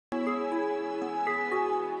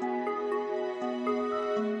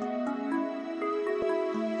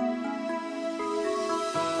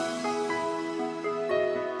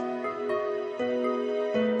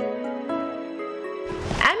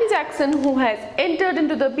Jackson, who has entered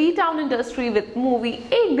into the B-Town industry with movie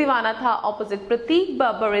Ek Deewana Tha opposite Prateek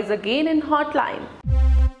Babbar, is again in hotline.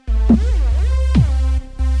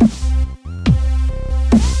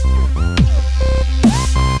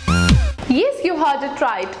 Yes, you heard it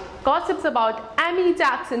right. Gossips about Amy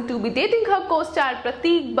Jackson to be dating her co-star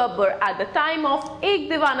Prateek Babbar at the time of Ek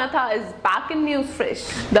Deewana Tha is back in news fresh.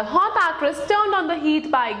 The hot actress turned on the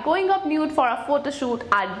heat by going up nude for a photo shoot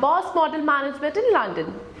at Boss Model Management in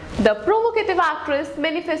London. The provocative actress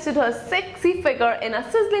manifested her sexy figure in a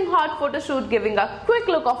sizzling hot photo shoot, giving a quick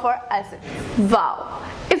look of her assets. Wow!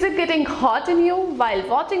 Is it getting hot in you while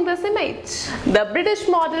watching this image? The British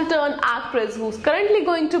model turned actress, who's currently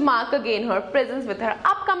going to mark again her presence with her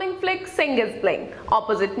upcoming flick Sing is Bling,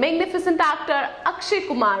 opposite magnificent actor Akshay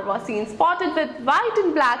Kumar, was seen spotted with white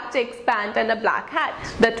and black checks pant and a black hat.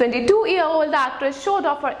 The 22-year-old actress showed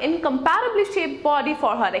off her incomparably shaped body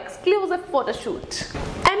for her exclusive photo shoot.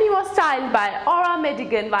 Amy was styled by Aura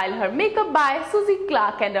Madigan, while her makeup by Susie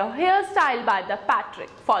Clark and her hair styled by The Patrick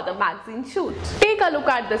for the magazine shoot. Take a look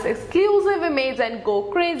at this exclusive image and go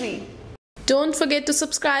crazy. Don't forget to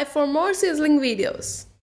subscribe for more sizzling videos.